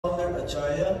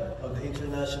Acharya of the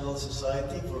International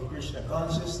Society for Krishna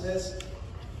Consciousness,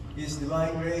 His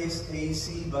Divine Grace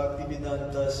A.C.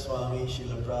 Bhaktivedanta Swami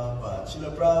Srila Prabhupada.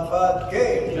 Srila Prabhupada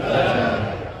K.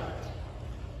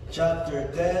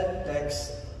 Chapter 10,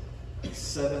 Text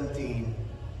 17.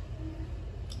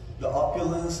 The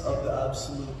Opulence of the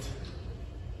Absolute.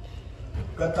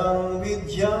 Katham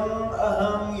vidyam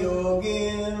aham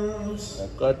yogins.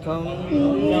 Katham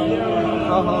vidyam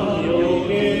aham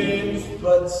yogins.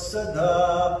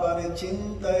 Vatsada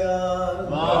parichintayan.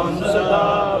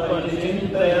 Vatsada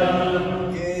parichintayan.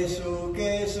 Kesu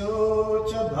kesu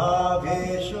cha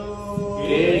bhaveshu.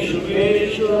 Keshu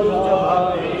keshu cha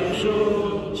bhaveshu.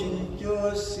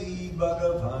 Chintyosi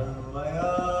bhagavan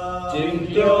maya.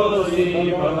 Chintyosi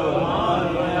bhagavan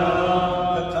maya.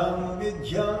 Katham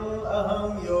vidyam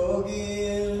aham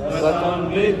yogin. Katham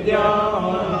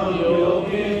vidyam aham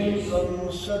yogin.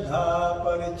 Samsadha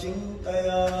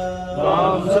parichintayan.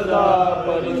 Samsada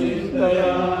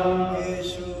parichintayan.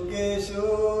 Keshu keshu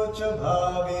cha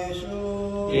bhaveshu.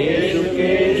 Keshu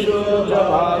keshu cha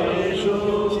bhaveshu.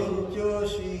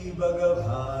 Chintyosi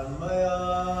bhagavan maya.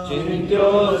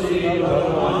 Chintyosi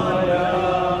bhagavan maya.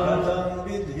 Katham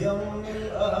vidyam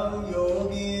aham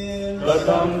yogin.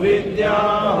 Katham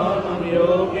vidyam aham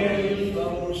yogin.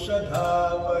 Samsadha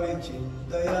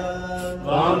parichintayan.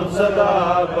 Samsada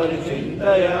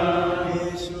parichintayan.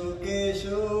 Keshu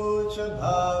keshu cha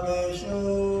bhaveshu.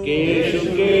 Keshu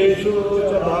keshu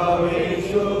cha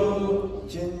bhaveshu.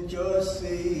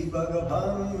 Chintyosi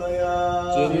bhagavan maya.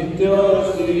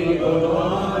 Chintyosi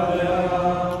bhagavan maya.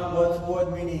 What's word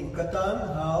meaning? Katan,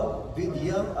 how?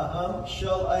 Vidyam, aham,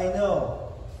 shall I know.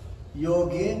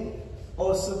 Yogin,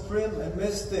 O supreme and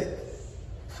mystic.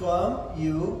 Swam,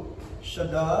 you.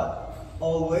 Shada,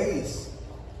 always.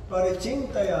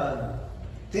 Parichintayan,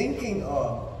 thinking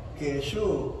of.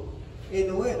 Keshu,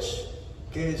 in which.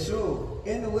 Kesu,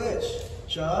 in which.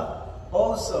 Cha,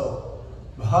 also.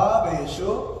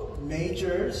 Bhaveshu,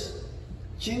 natures.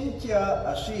 Chintya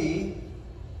ashi,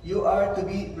 you are to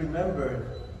be remembered.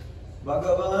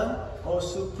 Bhagavan, O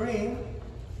Supreme,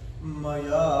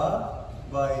 Maya,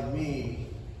 by me.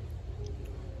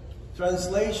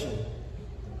 Translation.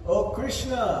 O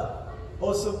Krishna,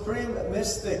 O Supreme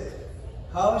Mystic,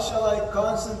 how shall I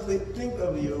constantly think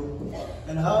of you,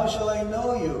 and how shall I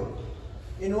know you?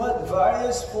 In what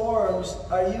various forms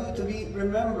are you to be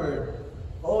remembered,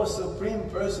 O Supreme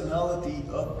Personality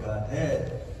of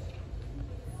Godhead?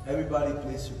 Everybody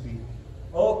please repeat.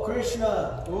 O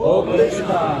Krishna, O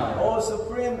Krishna, O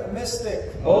Supreme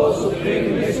Mystic, O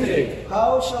Supreme Mystic,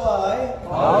 how shall I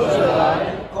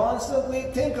constantly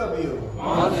think of you,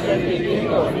 constantly think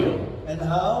of you, and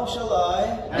how shall I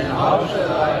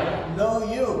know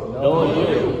you?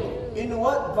 In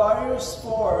what various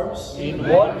forms In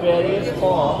what various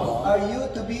forms are you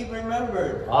to be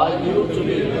remembered, are you to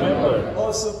be remembered,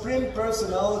 O Supreme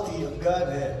Personality of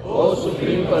Godhead? O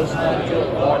Supreme Personality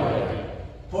of Godhead?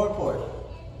 Purport.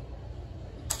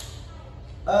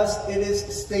 As it is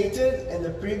stated in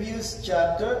the previous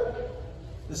chapter,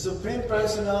 the Supreme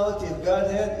Personality of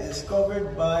Godhead is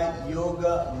covered by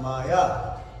Yoga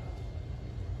Maya.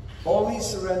 Only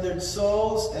surrendered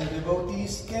souls and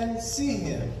devotees can see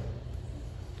Him.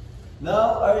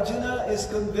 Now Arjuna is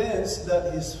convinced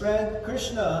that his friend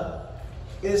Krishna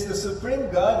is the Supreme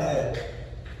Godhead,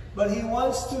 but he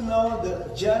wants to know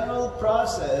the general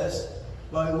process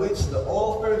by which the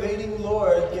all-pervading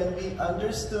Lord can be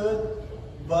understood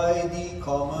by the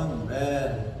common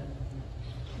man.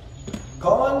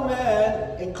 Common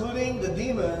man, including the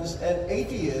demons and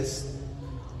atheists,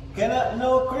 cannot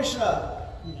know Krishna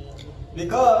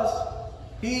because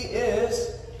he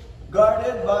is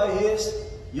guarded by his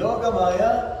Yoga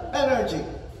Maya energy.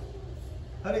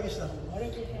 Hare Krishna.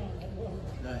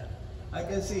 Right. I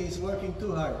can see he's working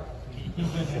too hard.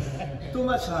 Too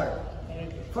much hard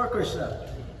for Krishna.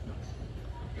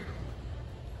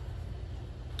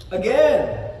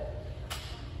 Again.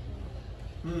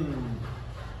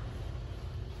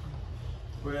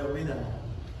 Where are we now?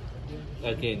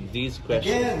 Again, these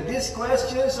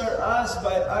questions are asked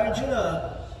by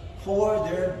Arjuna for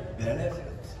their benefit.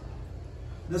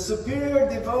 The superior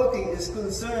devotee is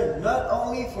concerned not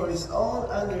only for his own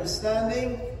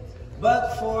understanding,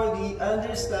 but for the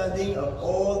understanding of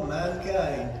all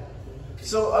mankind.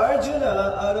 So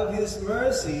Arjuna, out of his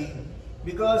mercy,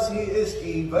 because he is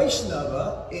a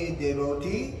Vaishnava, a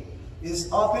devotee, is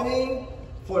opening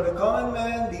for the common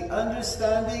man the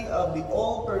understanding of the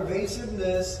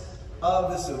all-pervasiveness of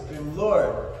the Supreme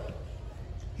Lord.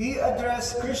 He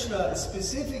addressed Krishna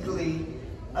specifically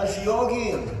as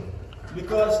Yogin,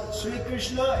 because Sri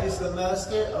Krishna is the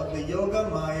master of the Yoga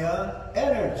Maya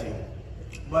energy.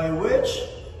 by which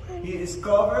he is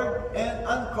covered and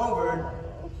uncovered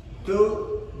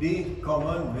to the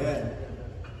common man.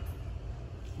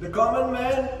 The common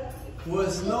man who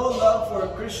has no love for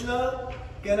Krishna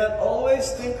cannot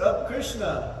always think of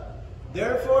Krishna.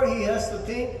 Therefore, he has to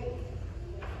think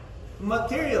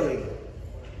materially.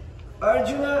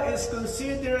 Arjuna is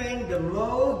considering the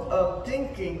mode of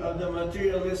thinking of the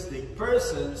materialistic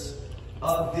persons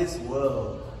of this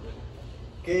world.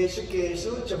 Keshu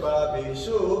keshu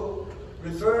chabhabeshu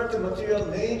refer to material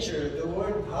nature. The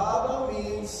word bhava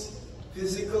means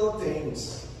physical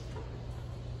things.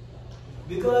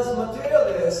 Because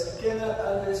materialists cannot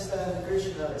understand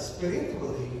Krishna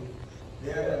spiritually,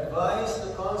 they are advised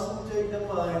to concentrate the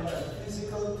mind on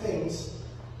physical things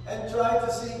and try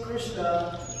to see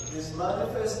Krishna is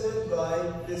manifested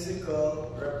by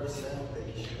physical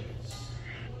representations.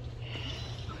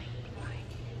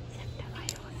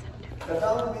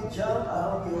 Katam vidyam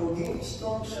aham yogim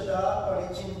stom shada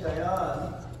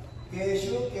parichintayan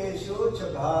keshu keshu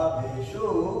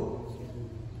chabhabeshu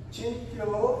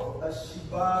chintyo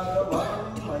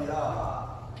ashibhagavam maya.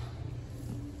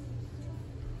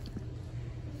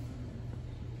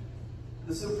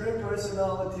 The Supreme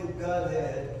Personality of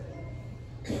Godhead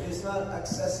is not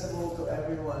accessible to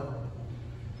everyone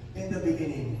in the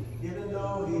beginning, even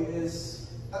though he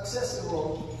is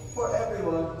accessible for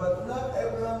everyone, but not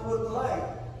everyone would like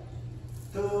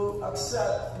to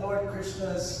accept Lord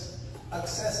Krishna's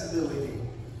accessibility.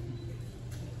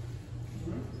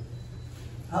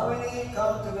 How many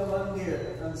come to the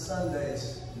mandir on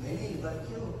Sundays? Many, like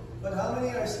you. But how many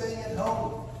are staying at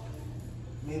home?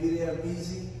 Maybe they are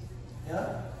busy,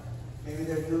 yeah? Maybe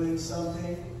they're doing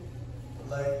something,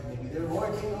 like maybe they're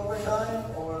working overtime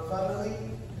or family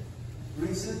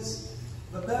reasons.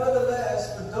 But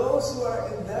nevertheless, for those who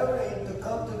are endeavoring to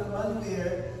come to the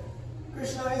mandir,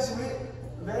 Krishna is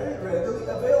very readily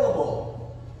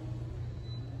available.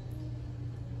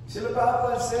 Srila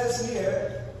Prabhupada says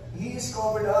here, he is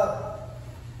covered up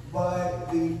by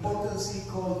the potency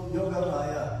called Yoga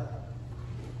Maya.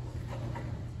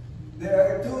 There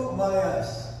are two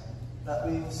Mayas, that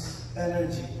means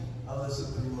energy of the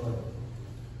Supreme Lord.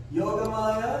 Yoga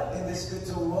Maya in the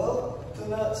spiritual world do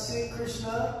not see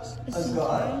Krishna as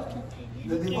God.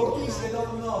 The devotees, they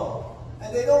don't know.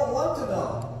 And they don't want to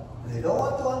know. They don't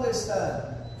want to understand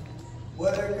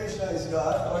whether Krishna is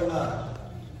God or not.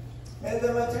 In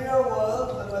the material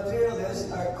world, the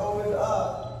materialists are covered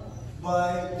up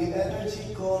by the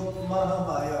energy called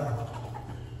Mahamaya,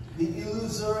 the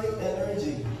illusory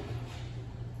energy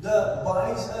that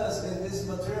binds us in this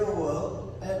material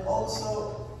world and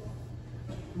also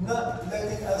not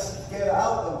letting us get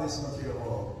out of this material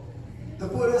world, to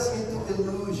put us into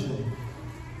illusion.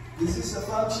 This is a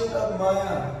function of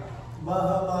Maya,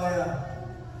 Mahamaya.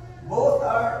 Both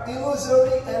are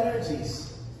illusory energies.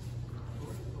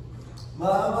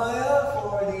 Mahamaya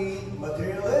for the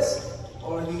materialists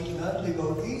or the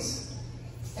non-devotees,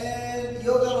 and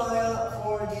Yogamaya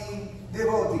for the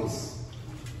devotees.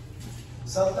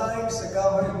 Sometimes the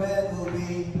cowherd men will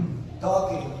be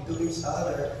talking to each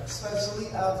other, especially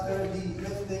after the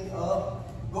lifting of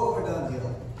Govardhan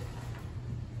Hill.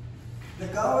 The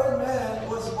cowherd man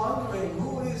was wondering,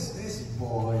 who is this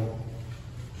boy?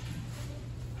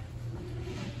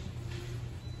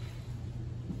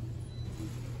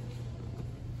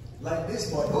 Like this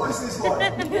boy. Who is this boy?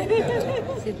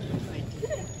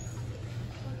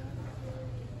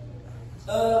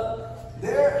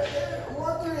 They're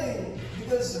wondering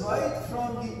because right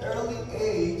from the early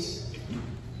age,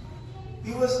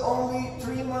 he was only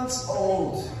 3 months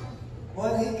old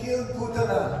when he killed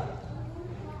Putana,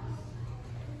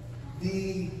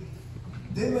 the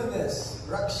demoness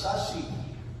Rakshashi,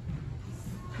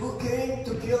 who came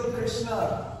to kill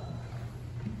Krishna,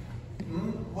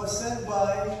 was sent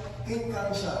by King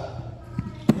Kansha.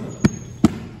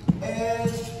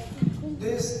 And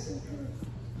this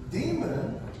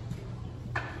demon,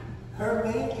 her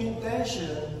main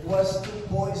intention was to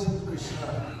poison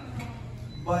Krishna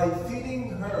by feeding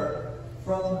him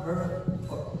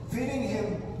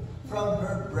from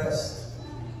her breast.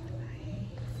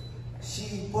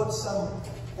 She put some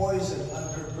poison on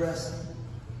her breast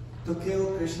to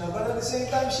kill Krishna, but at the same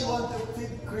time she wanted to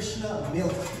feed Krishna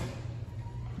milk.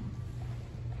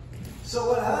 So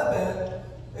what happened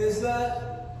is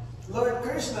that Lord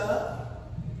Krishna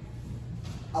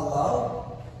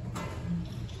allowed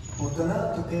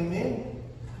Putana to come in.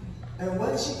 And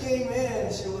when she came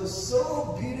in, she was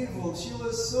so beautiful, she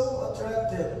was so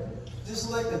attractive, just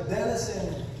like a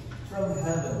denizen from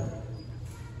heaven.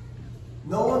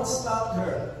 No one stopped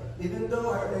her. Even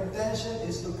though her intention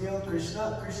is to kill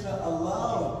Krishna, Krishna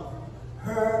allowed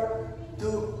her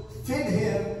to feed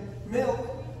him milk.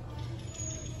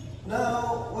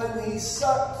 Now, when he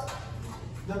sucked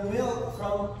the milk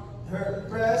from her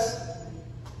breast,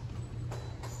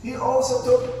 he also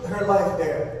took her life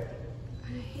there.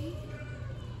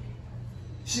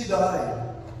 She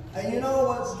died. And you know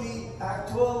what's the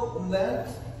actual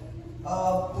length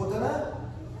of Putana?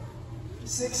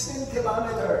 16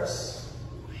 kilometers.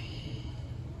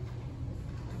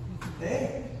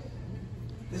 Okay?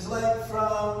 It's like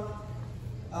from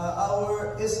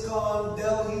our Iskcon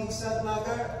Delhi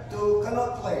Satnagar to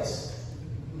Connaught Place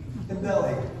in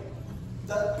Delhi.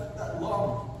 That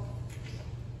long.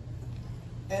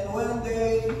 And when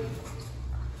they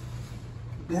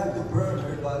have to burn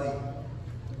her body.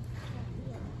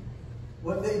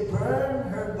 When they burn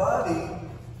her body,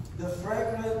 the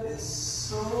fragrance is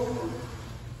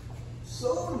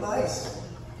so nice.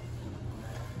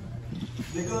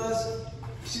 Because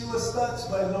she was touched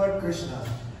by Lord Krishna.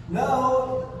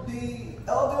 Now, the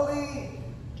elderly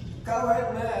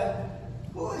cowherd man,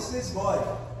 who is this boy?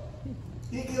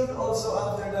 He killed also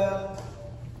after the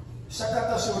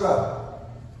Shakatasura.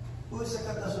 Who is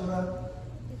Shakatasura?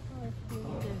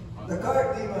 The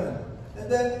cart demon. And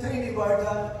then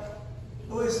Trinivarta.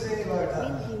 Who is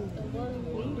Trinivarta?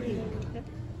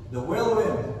 The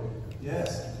whirlwind.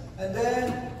 Yes. And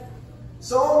then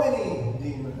so many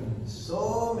demons.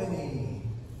 So many.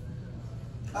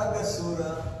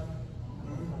 Agasura.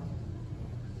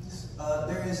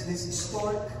 There is this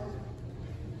stork.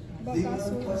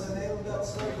 Demon. What's the name of that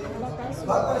stork demon?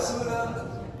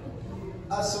 Bakasura.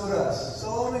 Asuras.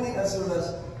 So many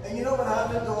asuras. And you know what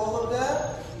happened to all of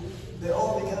them? They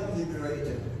all became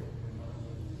liberated.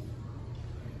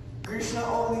 Krishna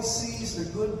only sees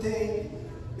the good thing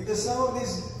because some of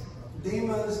these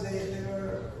demons, they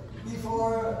were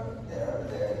before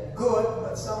they're good,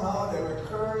 but somehow they were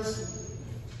cursed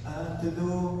to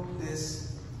do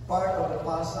this part of the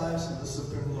pastimes of the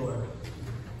Supreme Lord.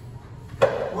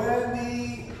 When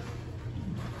the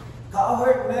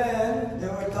cowherd man, they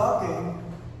were talking,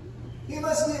 he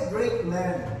must be a great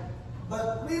man,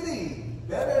 but really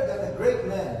better than a great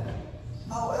man.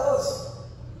 How else?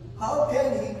 How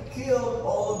can he kill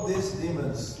all of these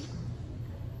demons?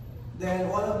 Then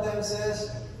one of them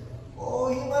says, oh,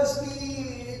 he must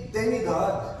be a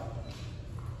demigod.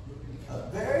 A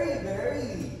very,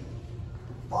 very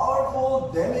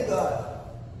powerful demigod.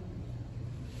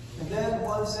 And then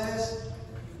one says,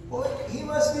 oh, he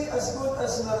must be as good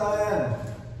as Narayan.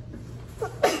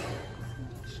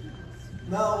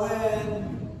 Now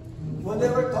when they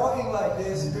were talking like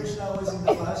this, Krishna was in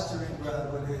the pasturing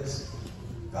ground with his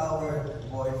cowherd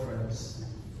boyfriends.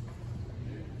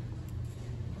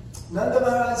 Nanda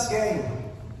Maharaj came.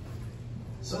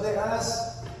 So they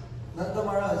asked Nanda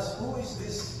Maharaj, who is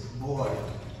this boy?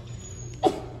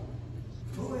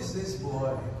 Who is this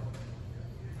boy?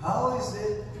 How is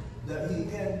it that he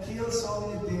can kill so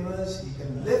many demons? He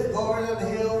can lift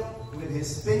Govardhan Hill with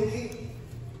his pinky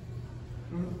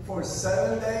for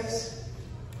 7 days?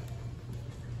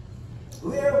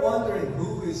 We are wondering,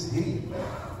 who is he?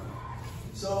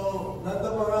 So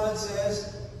Nanda Maharaj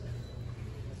says,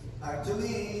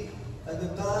 actually, at the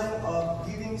time of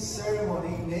giving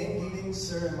ceremony, name-giving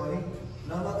ceremony,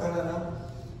 Namakaranam,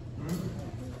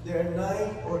 there are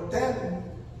 9 or 10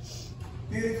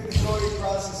 purificatory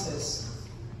processes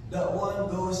that one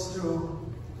goes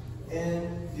through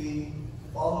in the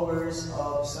followers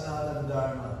of Sanatana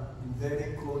Dharma, in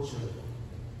Vedic culture.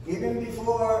 Even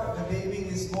before the baby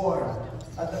is born,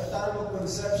 at the time of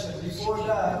conception, before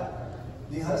that,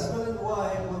 the husband and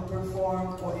wife will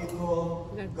perform what you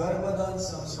call Garbhadan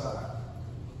Samskar.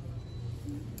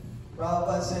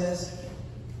 Prabhupada says,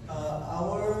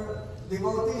 our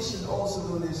devotees should also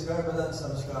do this Garbhadan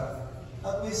Samskar.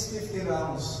 At least 50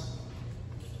 rounds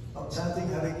of chanting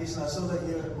Hare Krishna so that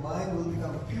your mind will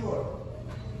become pure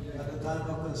at the time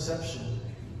of conception.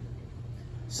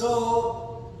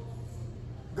 So,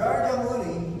 Garga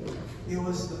Muni, he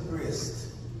was the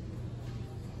priest.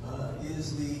 He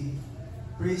is the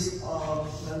priest of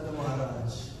Nanda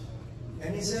Maharaj.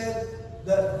 And he said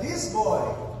that this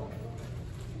boy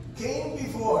came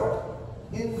before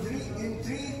in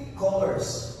three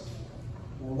colors: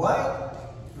 white,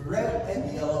 red,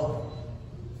 and yellow.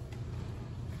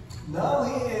 Now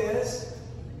he is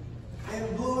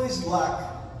in bluish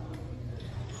black,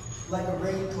 like a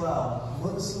rain cloud,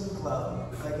 monsoon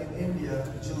cloud. Like in India,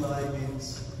 July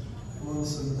means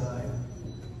monsoon time.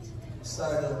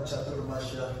 Start of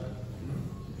Chaturmasya.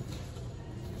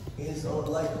 Is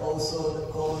like also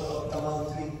the cone of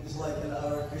Tamal tree. It's like in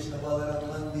our Krishna Balaram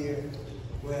Mandir,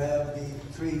 we have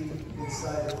the tree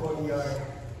inside the courtyard,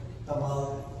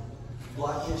 Tamal,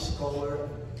 blackish color.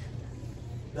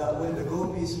 that when the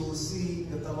gopis will see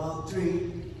the tamal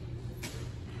tree,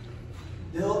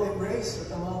 they'll embrace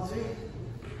the tamal tree.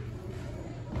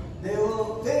 They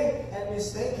will think and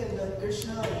mistaken that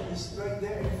Krishna is right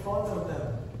there in front of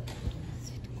them.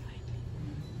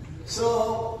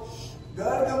 So,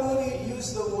 Garga Muni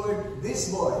used the word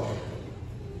this boy.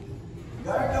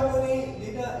 Garga Muni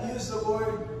did not use the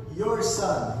word your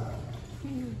son.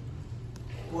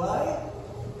 Why?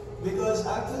 Because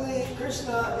actually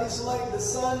Krishna is like the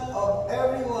son of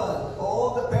everyone,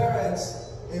 all the parents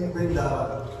in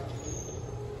Vrindavan.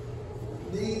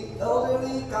 The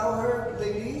elderly cowherd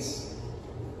ladies,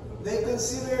 they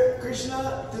consider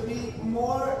Krishna to be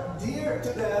more dear to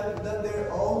them than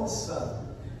their own son.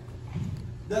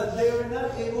 That they were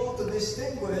not able to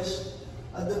distinguish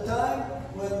at the time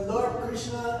when Lord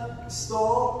Krishna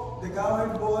stole the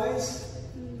cowherd boys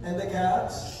and the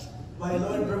calves by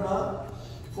Lord Brahma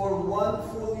for 1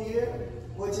 full year,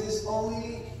 which is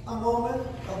only a moment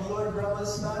of Lord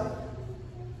Brahma's time.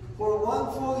 For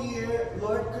 1 full year,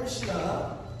 Lord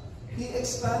Krishna, he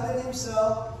expanded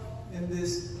himself in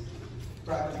this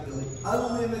practically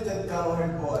unlimited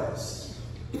cowherd boys.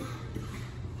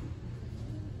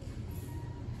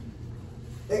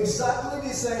 Exactly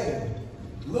the same,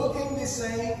 looking the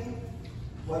same,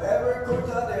 whatever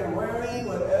kurta they're wearing,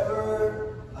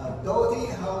 whatever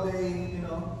dhoti, how they,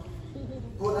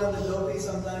 put on the dhoti.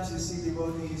 Sometimes you see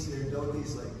devotees, their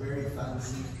dhotis like very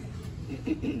fancy.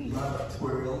 A lot of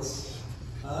twirls.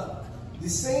 The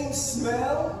same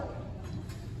smell,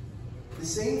 the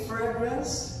same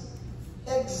fragrance,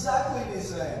 exactly the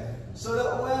same. So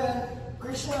that when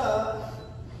Krishna,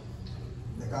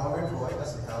 the cowherd boy,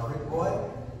 that's the cowherd boy,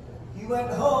 he went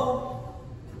home,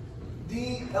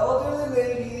 the elderly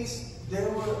ladies,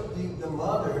 the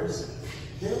mothers,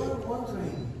 they were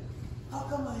wondering, how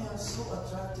come I am so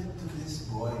attracted to this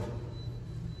boy?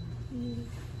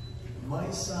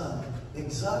 My son,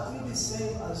 exactly the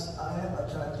same as I am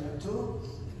attracted to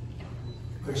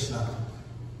Krishna.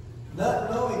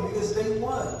 Not knowing, because they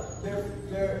won.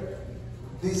 Their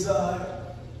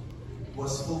desire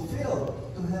was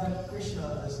fulfilled to have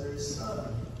Krishna as their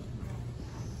son.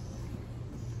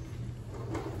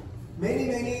 Many,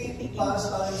 many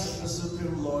pastimes of the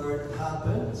Supreme Lord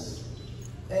happens,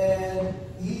 and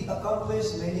he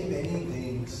accomplished many, many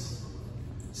things.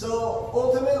 So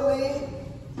ultimately,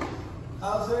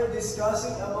 after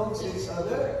discussing amongst each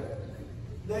other,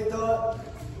 they thought,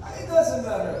 it doesn't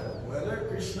matter whether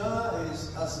Krishna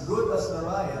is as good as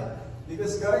Narayan,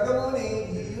 because Garga Muni,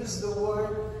 he used the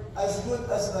word as good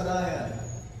as Narayan.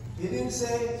 He didn't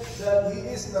say that he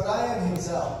is Narayan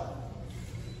himself.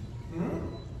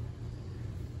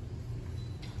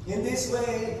 In this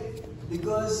way,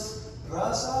 because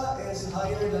rasa is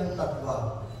higher than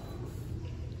tattva.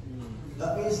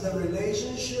 That means the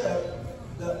relationship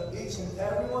that each and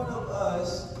every one of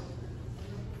us,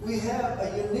 we have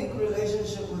a unique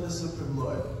relationship with the Supreme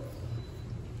Lord.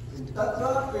 In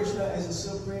Tattva, Krishna is the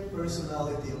Supreme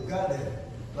Personality of Godhead.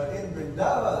 But in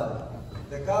Vrindavan,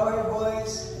 the cowherd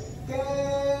boys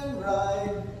can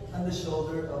ride on the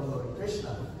shoulder of Lord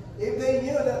Krishna. If they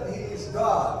knew that he is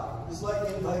God, it's like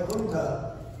in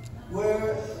Vaikuntha,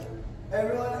 where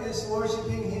everyone is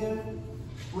worshipping him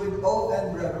with awe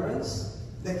and reverence,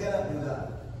 they cannot do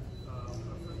that.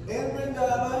 In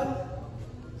Vrindavan,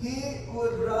 he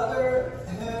would rather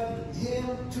have him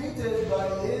treated by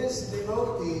his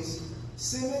devotees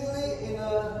seemingly in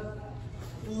a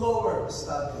lower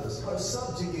status or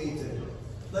subjugated.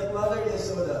 Like Mother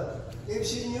Yasoda. If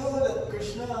she knew that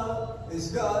Krishna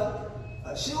is God,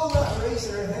 she will not raise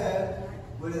her hand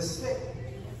with a stick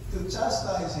to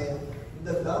chastise him in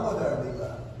the Damodar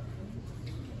Lila.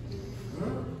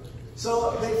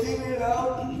 So they figured it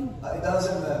out. It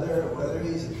doesn't matter whether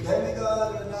he's a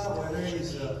demigod or not, whether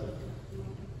he's a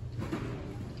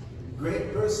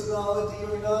great personality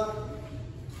or not,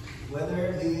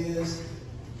 whether he is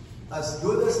as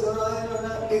good as Narayan or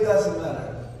not, it doesn't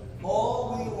matter.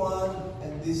 All we want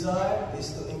and desire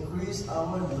is to increase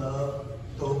our love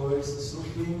towards the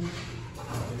Supreme.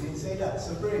 They didn't say that,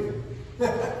 Supreme. To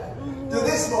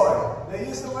this boy. They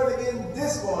used the word again,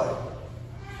 this boy.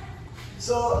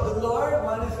 So the Lord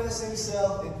manifests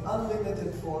himself in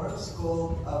unlimited forms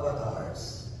called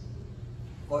avatars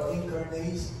or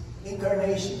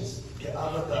incarnations. The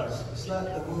avatars. It's not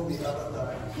the movie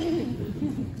Avatar.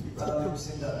 You probably have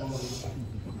seen that movie.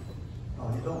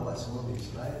 Oh, you don't watch movies,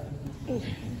 right?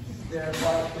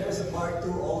 There's a part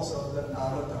 2 also of that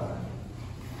Avatar.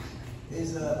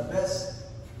 It's the best,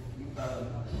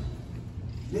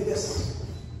 biggest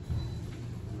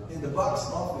in the box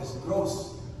office,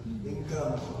 gross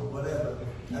income or whatever.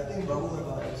 I think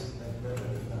Bahula is better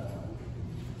than that.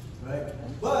 Right?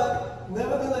 But,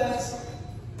 nevertheless,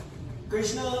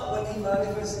 Krishna, when he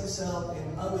manifests himself in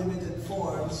unlimited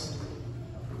forms,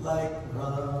 like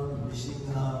Ram,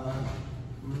 Vishingha,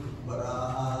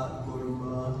 Varaha,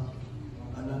 Kurma,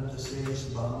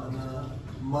 Anantasesh, Vamana,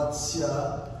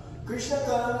 Matsya, Krishna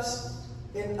comes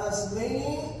in as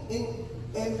many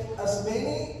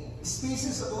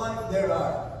species of life there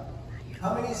are.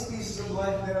 How many species of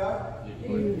life there are?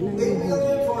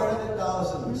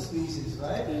 8,400,000 species,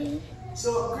 right?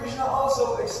 So Krishna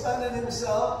also expanded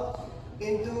himself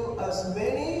into as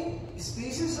many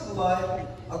species of life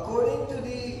according to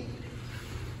the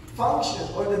function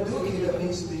or the duty that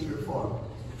needs to be performed.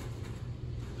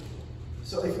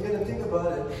 So if you're going to think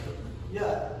about it,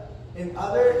 yeah, in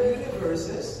other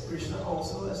universes, Krishna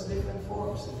also has different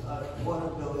forms, one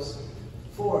of those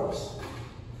forms.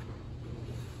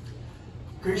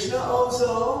 Krishna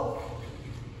also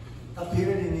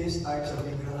appeared in his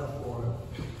Archa-Vigraha form,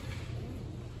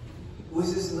 which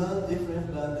is none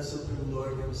different than the Supreme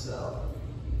Lord himself.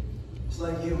 It's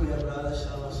like here we have Radha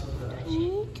Shama Sundara.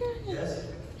 Yes?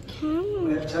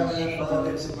 We have Janardan,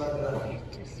 Baladev, Subhadra.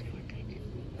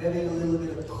 Having a little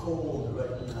bit of cold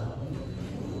right now.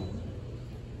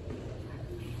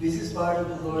 This is part of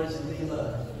the Lord's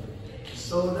Leela,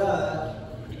 so that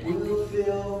we will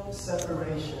feel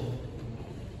separation.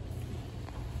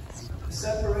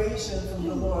 Separation from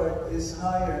the Lord is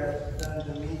higher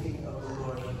than the meeting of the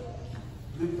Lord.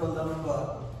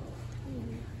 Vipalamba.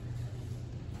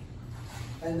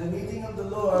 And the meeting of the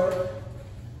Lord,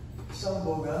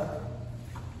 Sambhoga,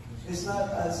 is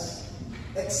not as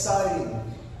exciting.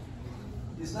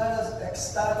 It's not as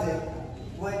ecstatic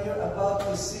when you're about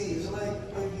to see. It's like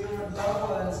if your loved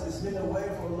ones has been away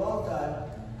for a long time,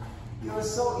 you're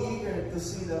so eager to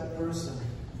see that person.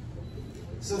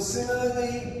 So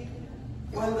similarly,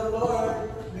 when the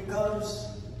Lord becomes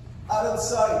out of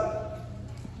sight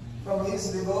from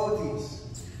his devotees,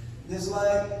 just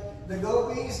like the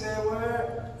gopis, they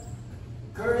were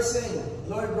cursing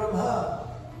Lord Brahma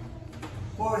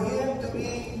for him to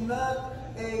be not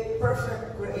a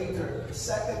perfect creator,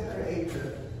 second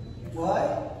creator.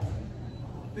 Why?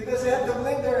 Because they have to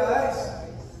blink their eyes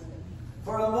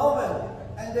for a moment,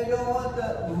 and they don't want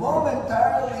to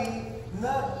momentarily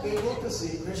not able to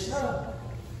see Krishna.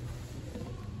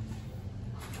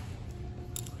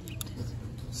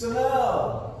 So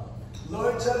now,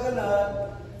 Lord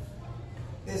Jagannath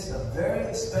is a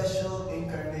very special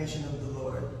incarnation of the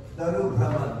Lord, Daru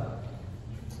Brahman,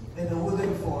 in a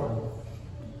wooden form.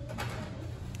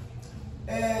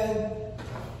 And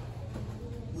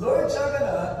Lord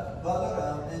Jagannath,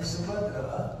 Balaram, and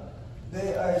Subhadra,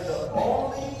 they are the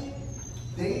only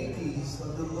deities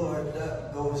of the Lord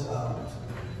that goes out.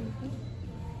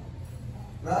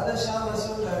 Radha Shama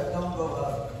Sundar don't go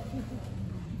out.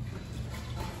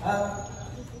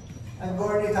 And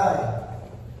Gaurnitai.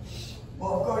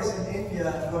 Well, of course, in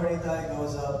India, Gaurnitai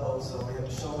goes out also. We have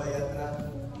Shobhayatra.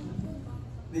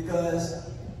 Because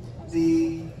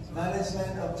the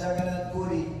management of Jagannath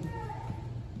Puri,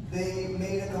 they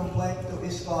made a complaint to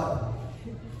Iskcon.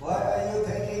 Why are you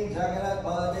taking Jagannath,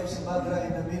 Baladev, Subhadra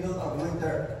in the middle of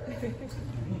winter?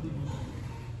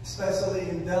 Especially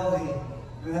in Delhi,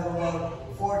 we have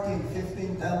about 14,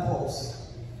 15 temples.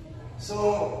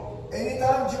 So,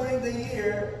 anytime during the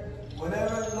year,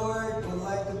 whenever the Lord would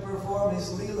like to perform his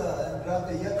Leela and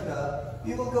Ratha Yatra,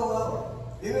 he will go out.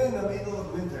 Even in the middle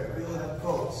of winter, we will have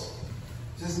coats.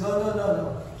 He says,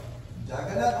 no.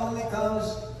 Jagannath only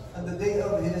comes on the day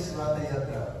of his Ratha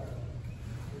Yatra.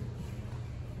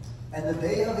 And the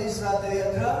day of his Ratha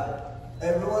Yatra,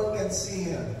 everyone can see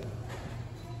him.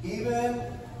 Even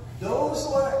those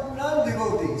who are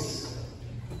non-devotees.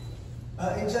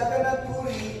 In Jagannath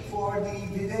Puri, for the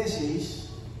Videshis,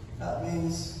 that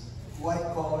means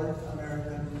white-collar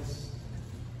Americans,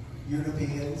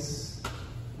 Europeans,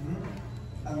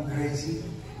 Angrezi.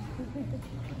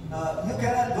 You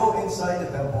cannot go inside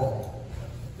the temple.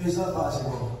 It's not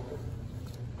possible.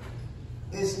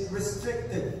 It's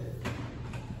restricted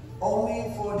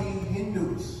only for the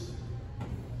Hindus,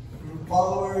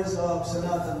 followers of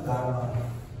Sanatana Dharma.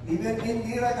 Even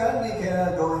Indira Gandhi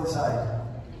cannot go inside.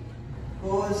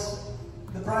 Who was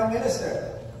the Prime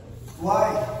Minister.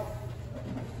 Why?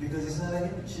 Because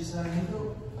she's not a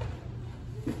Hindu.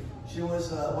 She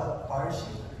was what? Parsi?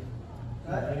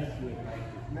 Right?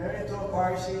 Married to a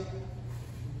Parsi.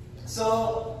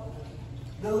 So,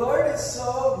 the Lord is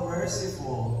so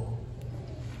merciful.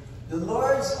 The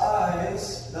Lord's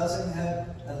eyes doesn't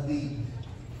have a lid,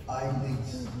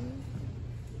 eyelids.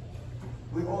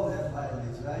 We all have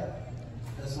eyelids, right?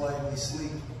 That's why we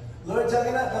sleep. Lord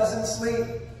Jagannath doesn't sleep.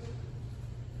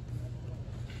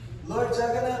 Lord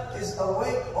Jagannath is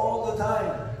awake all the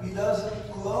time. He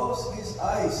doesn't close his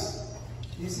eyes.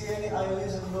 You see any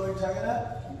eyelids of Lord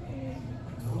Jagannath?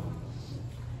 No.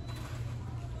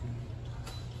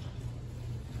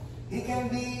 He can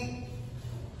be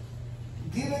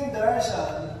giving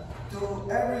darshan to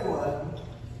everyone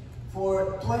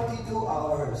for 22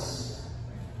 hours.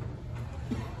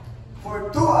 For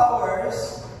 2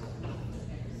 hours,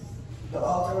 the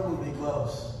altar will be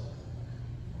closed.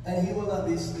 And he will not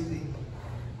be sleeping.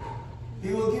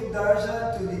 He will give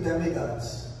darshan to the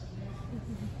demigods.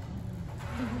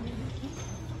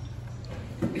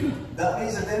 That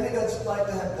means the demigods would like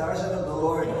to have darshan of the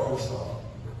Lord also.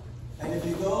 And if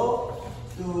you go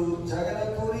to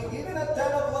Jagannath Puri, even at 10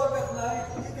 o'clock at night,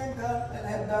 you can come and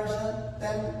have darshan,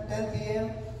 10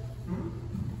 p.m.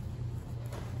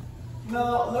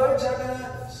 Now, Lord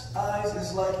Jagannath's eyes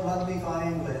is like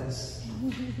magnifying lens.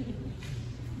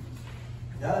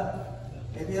 Yeah?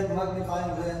 If you have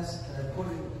magnifying lens and I put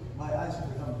it, my eyes will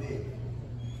become big.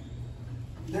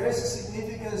 There is a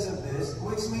significance of this,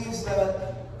 which means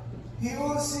that he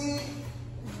will see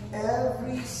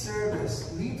every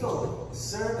service, little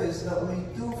service that we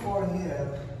do for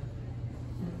him,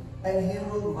 and he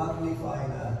will magnify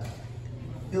that.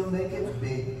 He'll make it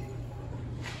big.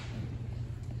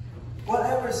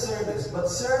 Whatever service, but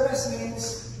service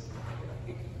means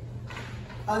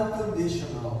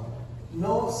unconditional.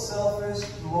 No selfish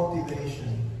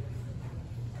motivation.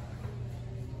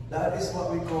 That is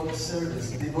what we call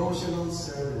service, devotional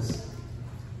service.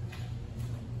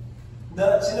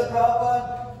 The Srila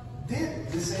Prabhupada did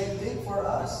the same thing for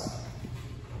us.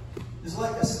 It's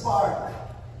like a spark.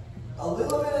 A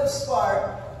little bit of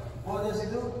spark, what does he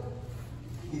do?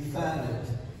 He fanned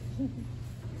it.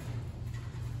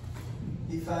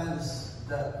 He fans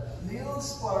that little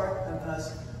spark in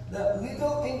us, that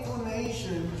little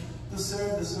inclination to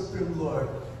serve the Supreme Lord.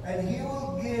 And He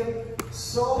will give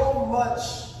so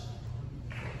much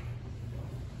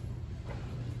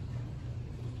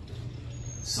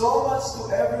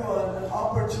to everyone an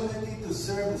opportunity to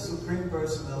serve the Supreme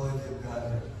Personality of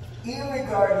Godhead,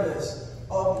 irregardless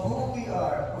of who we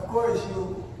are. Of course,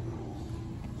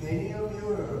 many of you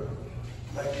are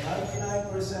like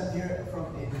 99% here from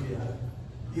India.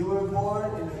 You were born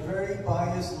in a very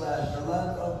pious land, the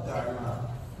land of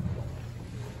Dharma.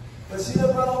 But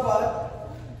Srila Prabhupada,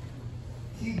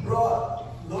 he brought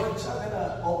Lord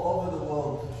Jagannath all over the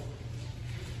world.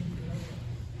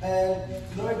 And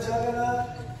Lord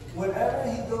Jagannath, whenever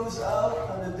he goes out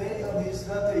on the day of his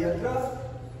Ratha Yatra,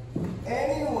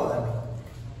 anyone,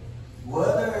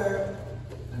 whether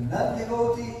a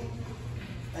non-devotee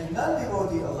and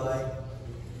non-devotee alike,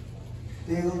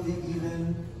 they will be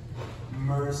given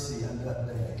mercy on that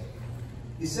day.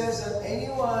 He says that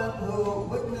anyone who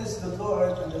witnessed the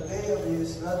Lord on the day of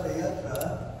his Ratha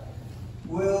Yatra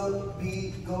will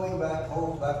be going back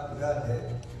home, back to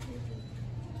Godhead.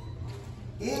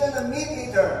 Even a meat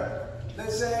eater,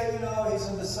 let's say, he's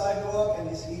on the sidewalk and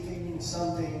he's eating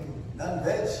something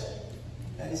non-veg,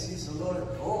 and he sees the Lord,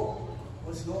 oh,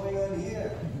 what's going on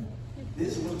here?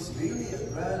 This looks really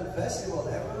a grand festival.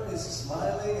 Everyone is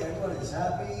smiling, everyone is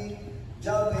happy,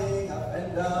 jumping up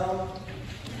and down.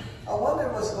 I wonder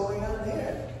what's going on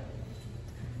here.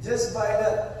 Just by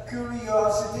that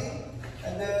curiosity,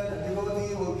 and then the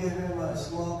devotee will give him a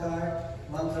small card,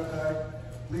 mantra card.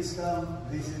 Please come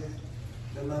visit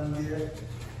the mandir,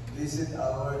 visit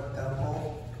our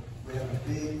temple. We have a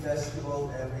big festival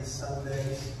every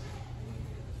Sundays.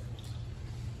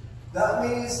 That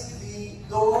means the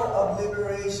door of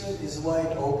liberation is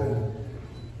wide open.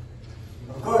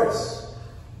 Of course,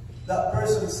 that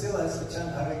person still has to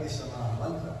chant Hare Krishna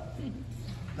mantra.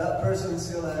 That person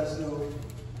still has to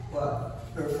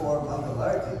perform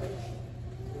Mangalarti.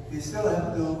 He still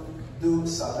has to do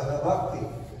sadhana bhakti.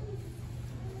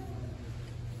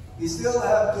 He still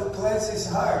has to cleanse his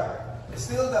heart.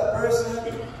 Still, that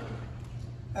person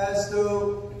has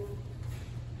to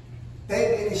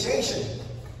take initiation,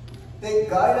 take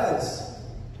guidance,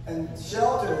 and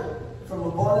shelter from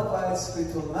a bona fide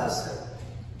spiritual master.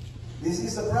 This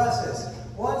is the process.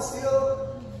 One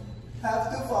still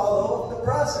have to follow the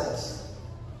process.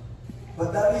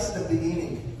 But that is the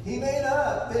beginning. He may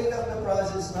not take up the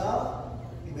process now.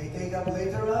 He may take up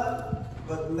later on.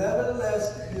 But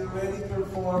nevertheless, he already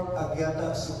performed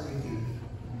Agyata Sukriti.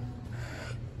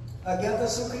 Agyata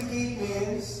Sukriti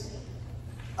means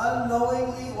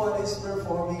unknowingly one is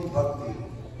performing bhakti.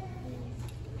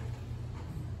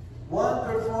 One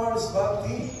performs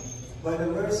bhakti by the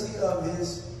mercy of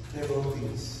his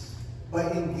devotees, by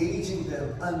engaging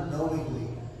them unknowingly.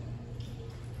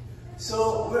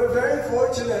 So we're very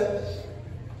fortunate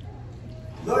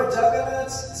Lord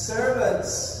Jagannath's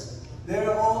servants,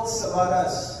 they're all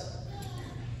Savaras.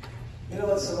 You know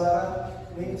what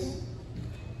Savara means?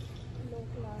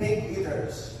 Pig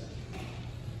eaters.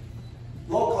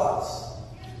 Low class.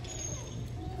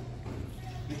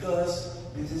 Because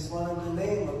this is one of the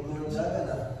names of Lord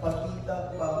Jagannath,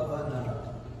 Patita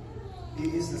Pavana. He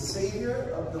is the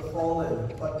savior of the fallen.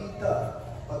 Patita.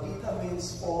 Patita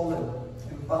means fallen.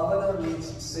 And Pavana means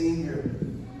savior.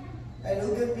 And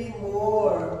who can be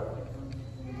more?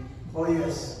 Oh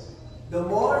yes. The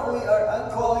more we are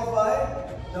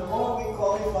unqualified, the more we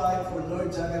qualify for Lord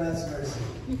Jagannath's mercy.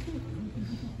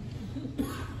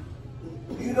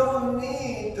 You don't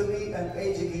need to be an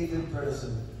educated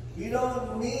person. You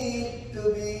don't need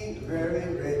to be very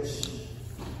rich.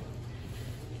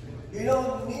 You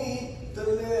don't need to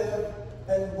live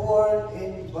and born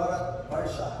in Bharat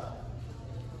Varsha.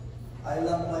 I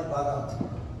love my Bharat.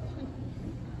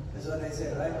 That's what they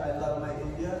say, right? I love my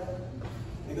India.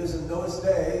 Because in those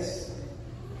days,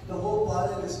 the whole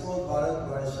planet is called Bharat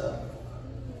Varsha.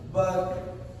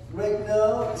 But right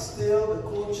now, still the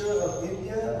culture of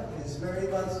India is very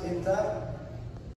much intact.